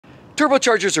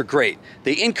Turbochargers are great.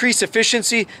 They increase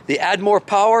efficiency, they add more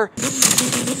power.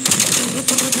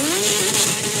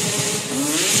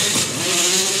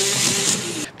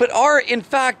 But are, in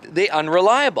fact, they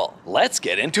unreliable? Let's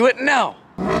get into it now.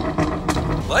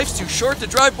 Life's too short to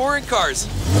drive boring cars.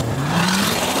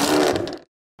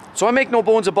 So I make no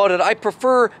bones about it, I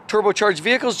prefer turbocharged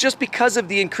vehicles just because of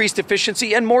the increased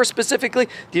efficiency and more specifically,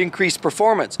 the increased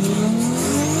performance.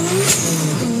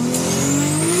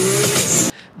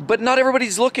 But not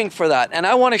everybody's looking for that, and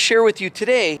I want to share with you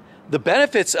today the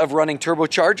benefits of running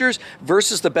turbochargers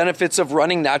versus the benefits of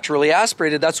running naturally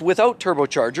aspirated, that's without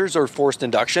turbochargers or forced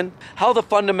induction, how the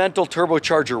fundamental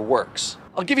turbocharger works.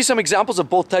 I'll give you some examples of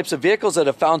both types of vehicles that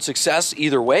have found success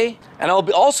either way, and I'll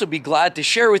also be glad to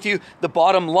share with you the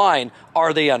bottom line,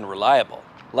 are they unreliable?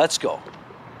 Let's go.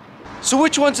 So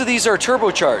which ones of these are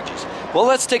turbochargers? Well,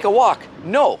 let's take a walk.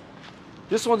 No,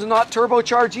 this one's not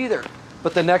turbocharged either,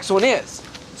 but the next one is.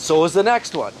 So is the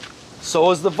next one. So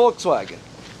is the Volkswagen.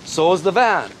 So is the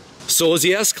van. So is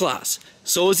the S-Class.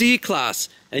 So is the E-Class.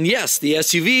 And yes, the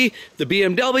SUV, the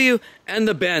BMW, and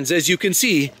the Benz, as you can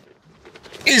see,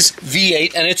 is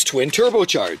V8 and it's twin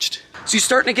turbocharged. So you're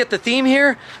starting to get the theme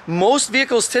here. Most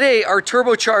vehicles today are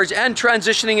turbocharged and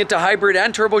transitioning into hybrid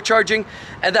and turbocharging,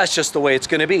 and that's just the way it's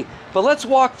going to be. But let's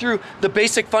walk through the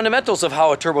basic fundamentals of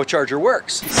how a turbocharger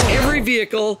works. Every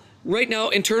vehicle right now,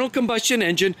 internal combustion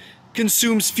engine,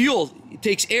 consumes fuel. It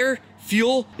takes air,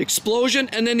 fuel, explosion,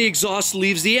 and then the exhaust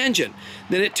leaves the engine.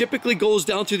 Then it typically goes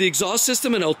down through the exhaust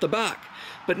system and out the back.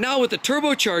 But now with the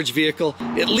turbocharged vehicle,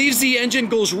 it leaves the engine,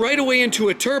 goes right away into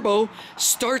a turbo,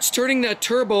 starts turning that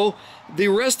turbo, the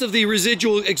rest of the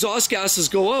residual exhaust gases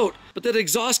go out, but that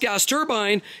exhaust gas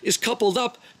turbine is coupled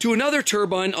up to another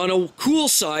turbine on a cool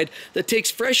side that takes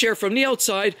fresh air from the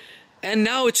outside, and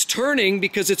now it's turning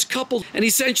because it's coupled and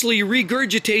essentially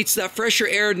regurgitates that fresher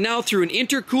air now through an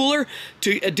intercooler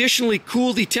to additionally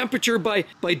cool the temperature by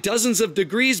dozens of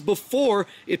degrees before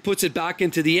it puts it back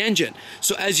into the engine.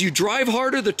 So as you drive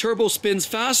harder, the turbo spins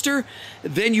faster,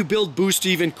 then you build boost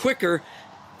even quicker.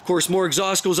 Of course, more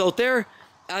exhaust goes out there.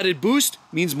 Added boost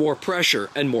means more pressure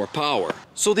and more power.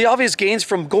 So the obvious gains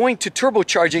from going to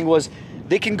turbocharging was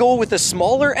they can go with a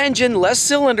smaller engine, less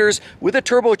cylinders, with a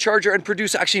turbocharger and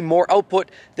produce actually more output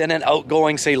than an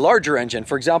outgoing, say, larger engine.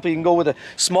 For example, you can go with a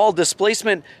small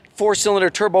displacement 4-cylinder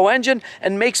turbo engine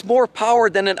and makes more power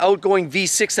than an outgoing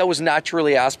V6 that was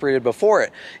naturally aspirated before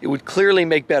it. It would clearly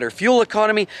make better fuel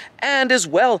economy, and as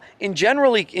well, in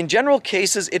general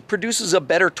cases, it produces a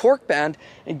better torque band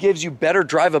and gives you better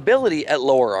drivability at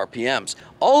lower RPMs.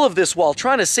 All of this while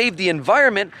trying to save the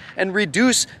environment and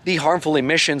reduce the harmful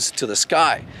emissions to the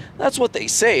sky. That's what they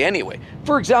say anyway.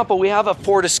 For example, we have a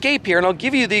Ford Escape here, and I'll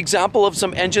give you the example of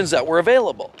some engines that were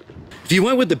available. If you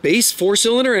went with the base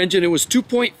 4-cylinder engine, it was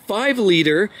 2.5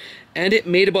 liter and it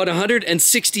made about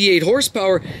 168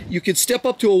 horsepower. You could step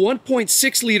up to a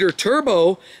 1.6 liter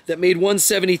turbo that made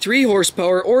 173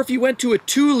 horsepower, or if you went to a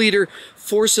 2 liter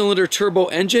 4-cylinder turbo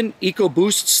engine,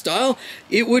 EcoBoost style,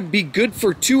 it would be good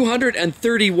for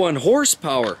 231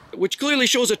 horsepower, which clearly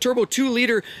shows a turbo 2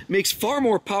 liter makes far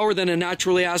more power than a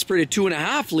naturally aspirated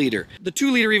 2.5 liter. The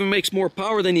 2 liter even makes more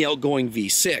power than the outgoing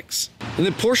V6. And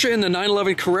then Porsche and the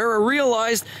 911 Carrera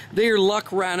realized their luck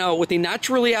ran out. With the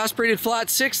naturally aspirated flat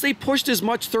 6, they pushed as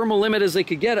much thermal limit as they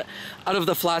could get out of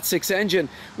the flat 6 engine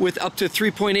with up to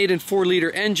 3.8 and 4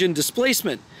 liter engine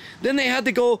displacement. Then they had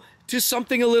to go to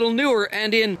something a little newer,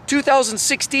 and in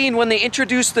 2016, when they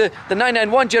introduced the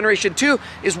 991 Generation 2,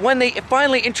 is when they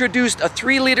finally introduced a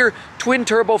 3 liter twin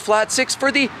turbo flat 6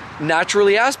 for the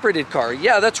naturally aspirated car.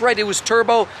 Yeah, that's right, it was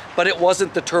turbo, but it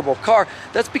wasn't the turbo car.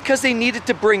 That's because they needed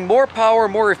to bring more power,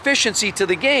 more efficiency to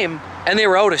the game, and they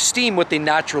were out of steam with the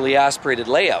naturally aspirated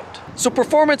layout. So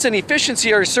performance and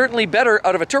efficiency are certainly better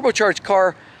out of a turbocharged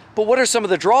car, but what are some of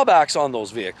the drawbacks on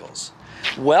those vehicles?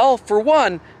 Well, for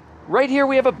one, right here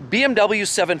we have a BMW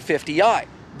 750i.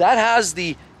 That has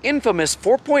the infamous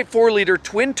 4.4 liter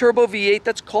twin turbo V8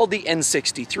 that's called the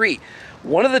N63.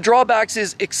 One of the drawbacks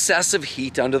is excessive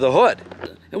heat under the hood.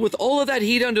 And with all of that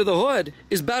heat under the hood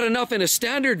is bad enough in a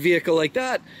standard vehicle like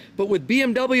that, but with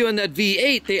BMW and that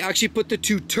V8, they actually put the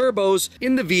 2 turbos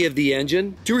in the V of the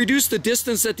engine to reduce the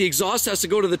distance that the exhaust has to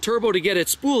go to the turbo to get it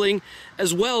spooling,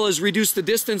 as well as reduce the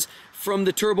distance from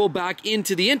the turbo back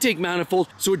into the intake manifold,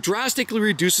 so it drastically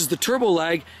reduces the turbo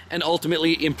lag and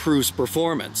ultimately improves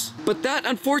performance. But that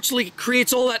unfortunately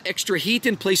creates all that extra heat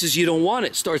in places you don't want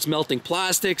it. Starts melting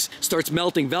plastics, starts starts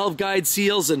melting valve guide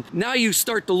seals, and now you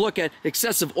start to look at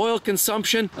excessive oil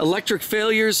consumption, electric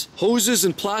failures, hoses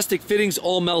and plastic fittings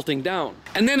all melting down.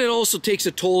 And then it also takes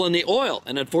a toll on the oil,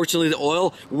 and unfortunately the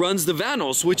oil runs the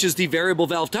vanos, which is the variable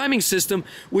valve timing system,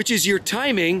 which is your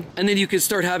timing, and then you can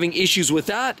start having issues with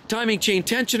that, timing chain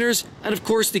tensioners, and of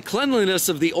course the cleanliness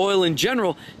of the oil in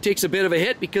general takes a bit of a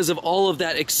hit because of all of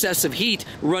that excessive heat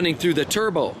running through the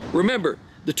turbo. Remember,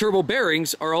 the turbo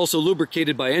bearings are also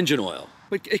lubricated by engine oil.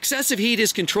 But excessive heat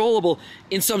is controllable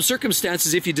in some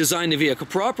circumstances if you design the vehicle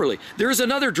properly. There is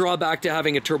another drawback to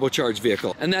having a turbocharged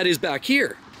vehicle, and that is back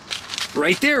here.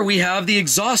 Right there we have the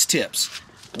exhaust tips.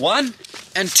 1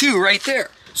 and 2 right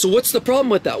there. So what's the problem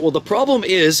with that? Well, the problem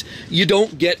is you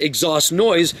don't get exhaust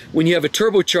noise when you have a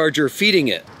turbocharger feeding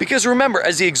it. Because remember,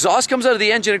 as the exhaust comes out of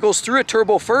the engine, it goes through a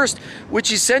turbo first, which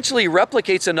essentially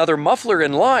replicates another muffler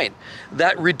in line.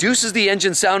 That reduces the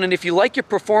engine sound, and if you like your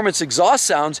performance exhaust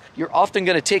sounds, you're often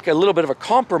going to take a little bit of a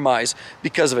compromise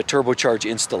because of a turbocharged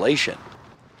installation.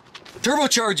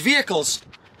 Turbocharged vehicles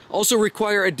also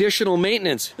require additional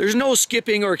maintenance. There's no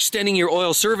skipping or extending your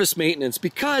oil service maintenance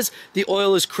because the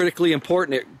oil is critically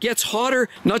important. It gets hotter,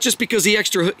 not just because of the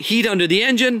extra heat under the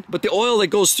engine, but the oil that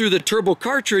goes through the turbo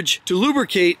cartridge to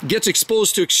lubricate gets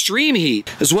exposed to extreme heat,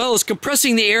 as well as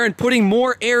compressing the air and putting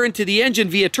more air into the engine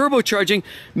via turbocharging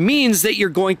means that you're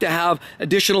going to have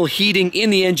additional heating in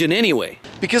the engine anyway.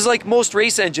 Because like most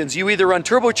race engines, you either run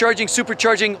turbocharging,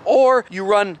 supercharging, or you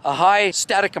run a high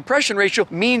static compression ratio,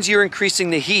 means you're increasing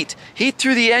the heat. Heat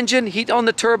through the engine, heat on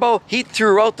the turbo, heat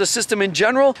throughout the system in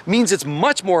general means it's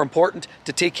much more important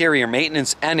to take care of your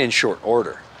maintenance and in short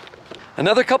order.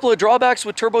 Another couple of drawbacks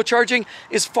with turbocharging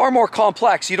is far more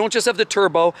complex. You don't just have the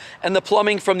turbo and the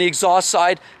plumbing from the exhaust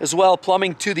side, as well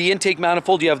plumbing to the intake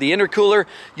manifold. You have the intercooler,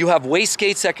 you have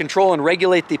wastegates that control and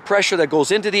regulate the pressure that goes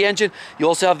into the engine. You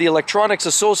also have the electronics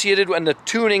associated and the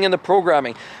tuning and the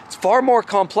programming. It's far more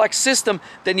complex system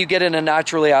than you get in a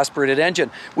naturally aspirated engine.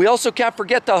 We also can't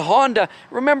forget the Honda.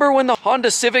 Remember when the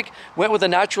Honda Civic went with a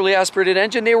naturally aspirated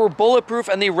engine? They were bulletproof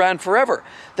and they ran forever.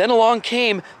 Then along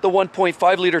came the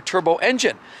 1.5 liter turbo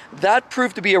engine. That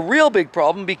proved to be a real big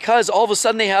problem because all of a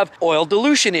sudden they have oil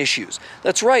dilution issues.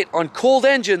 That's right, on cold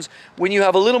engines, when you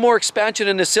have a little more expansion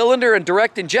in the cylinder and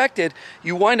direct injected,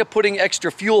 you wind up putting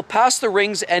extra fuel past the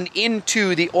rings and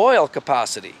into the oil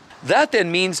capacity. That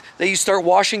then means that you start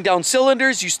washing down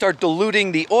cylinders, you start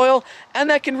diluting the oil, and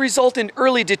that can result in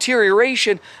early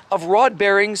deterioration of rod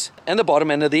bearings and the bottom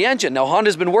end of the engine. Now,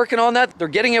 Honda's been working on that, they're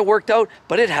getting it worked out,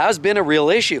 but it has been a real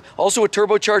issue. Also with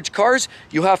turbocharged cars,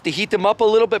 you have to heat them up a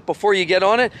little bit before you get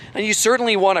on it, and you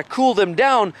certainly want to cool them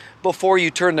down before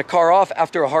you turn the car off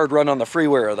after a hard run on the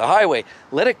freeway or the highway.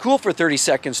 Let it cool for 30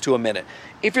 seconds to a minute.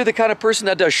 If you're the kind of person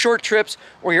that does short trips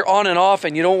or you're on and off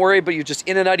and you don't worry, but you're just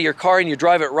in and out of your car and you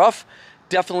drive it rough,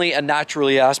 definitely a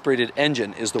naturally aspirated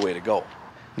engine is the way to go.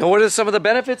 Now, what are some of the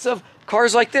benefits of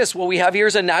cars like this? What we have here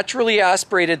is a naturally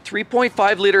aspirated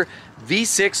 3.5 liter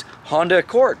V6 Honda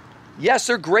Accord. Yes,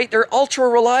 they're great, they're ultra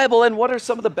reliable, and what are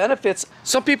some of the benefits?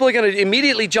 Some people are going to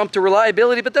immediately jump to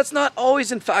reliability, but that's not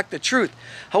always in fact the truth.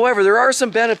 However, there are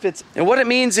some benefits, and what it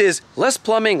means is less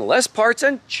plumbing, less parts,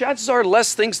 and chances are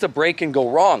less things to break and go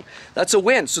wrong. That's a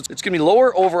win. So it's going to be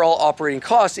lower overall operating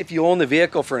costs if you own the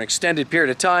vehicle for an extended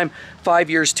period of time, 5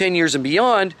 years, 10 years and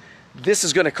beyond. This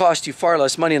is going to cost you far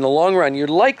less money in the long run. You're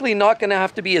likely not going to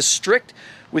have to be as strict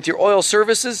with your oil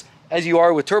services as you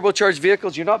are with turbocharged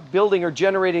vehicles. You're not building or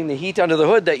generating the heat under the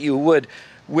hood that you would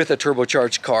with a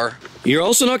turbocharged car. You're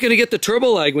also not going to get the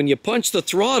turbo lag. When you punch the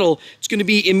throttle, it's going to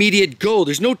be immediate go.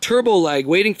 There's no turbo lag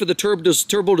waiting for the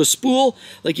turbo to spool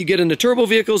like you get in the turbo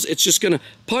vehicles. It's just going to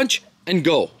punch and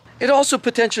go. It also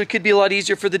potentially could be a lot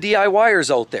easier for the DIYers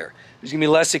out there. There's going to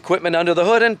be less equipment under the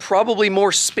hood and probably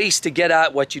more space to get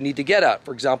at what you need to get at.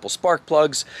 For example, spark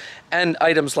plugs and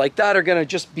items like that are going to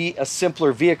just be a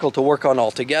simpler vehicle to work on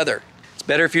altogether. It's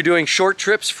better if you're doing short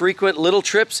trips, frequent little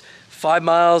trips, 5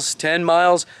 miles, 10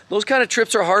 miles. Those kind of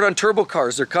trips are hard on turbo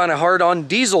cars. They're kind of hard on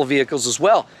diesel vehicles as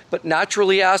well. But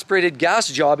naturally aspirated gas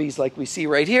jobbies like we see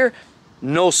right here,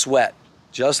 no sweat.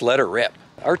 Just let it rip.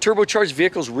 Are turbocharged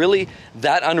vehicles really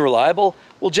that unreliable?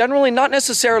 Well, generally not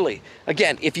necessarily.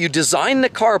 Again, if you design the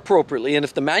car appropriately and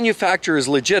if the manufacturer is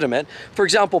legitimate, for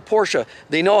example, Porsche,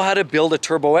 they know how to build a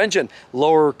turbo engine,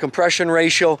 lower compression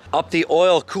ratio, up the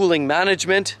oil cooling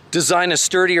management, design a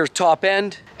sturdier top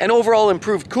end, and overall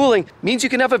improved cooling means you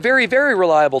can have a very, very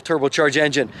reliable turbocharged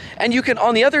engine. And you can,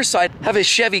 on the other side, have a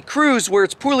Chevy Cruze where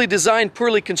it's poorly designed,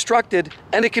 poorly constructed,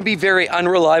 and it can be very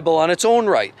unreliable on its own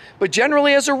right. But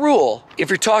generally, as a rule, if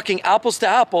you're talking apples to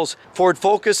apples, Ford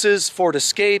Focuses, Ford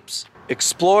Escapes,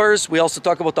 Explorers. We also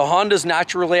talk about the Honda's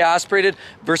naturally aspirated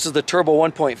versus the Turbo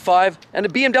 1.5. And the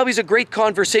BMW is a great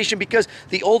conversation because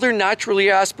the older naturally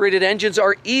aspirated engines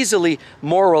are easily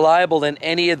more reliable than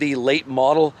any of the late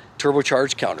model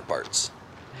turbocharged counterparts.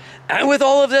 And with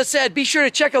all of that said, be sure to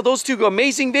check out those two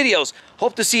amazing videos.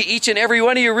 Hope to see each and every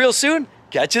one of you real soon.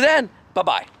 Catch you then.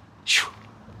 Bye-bye.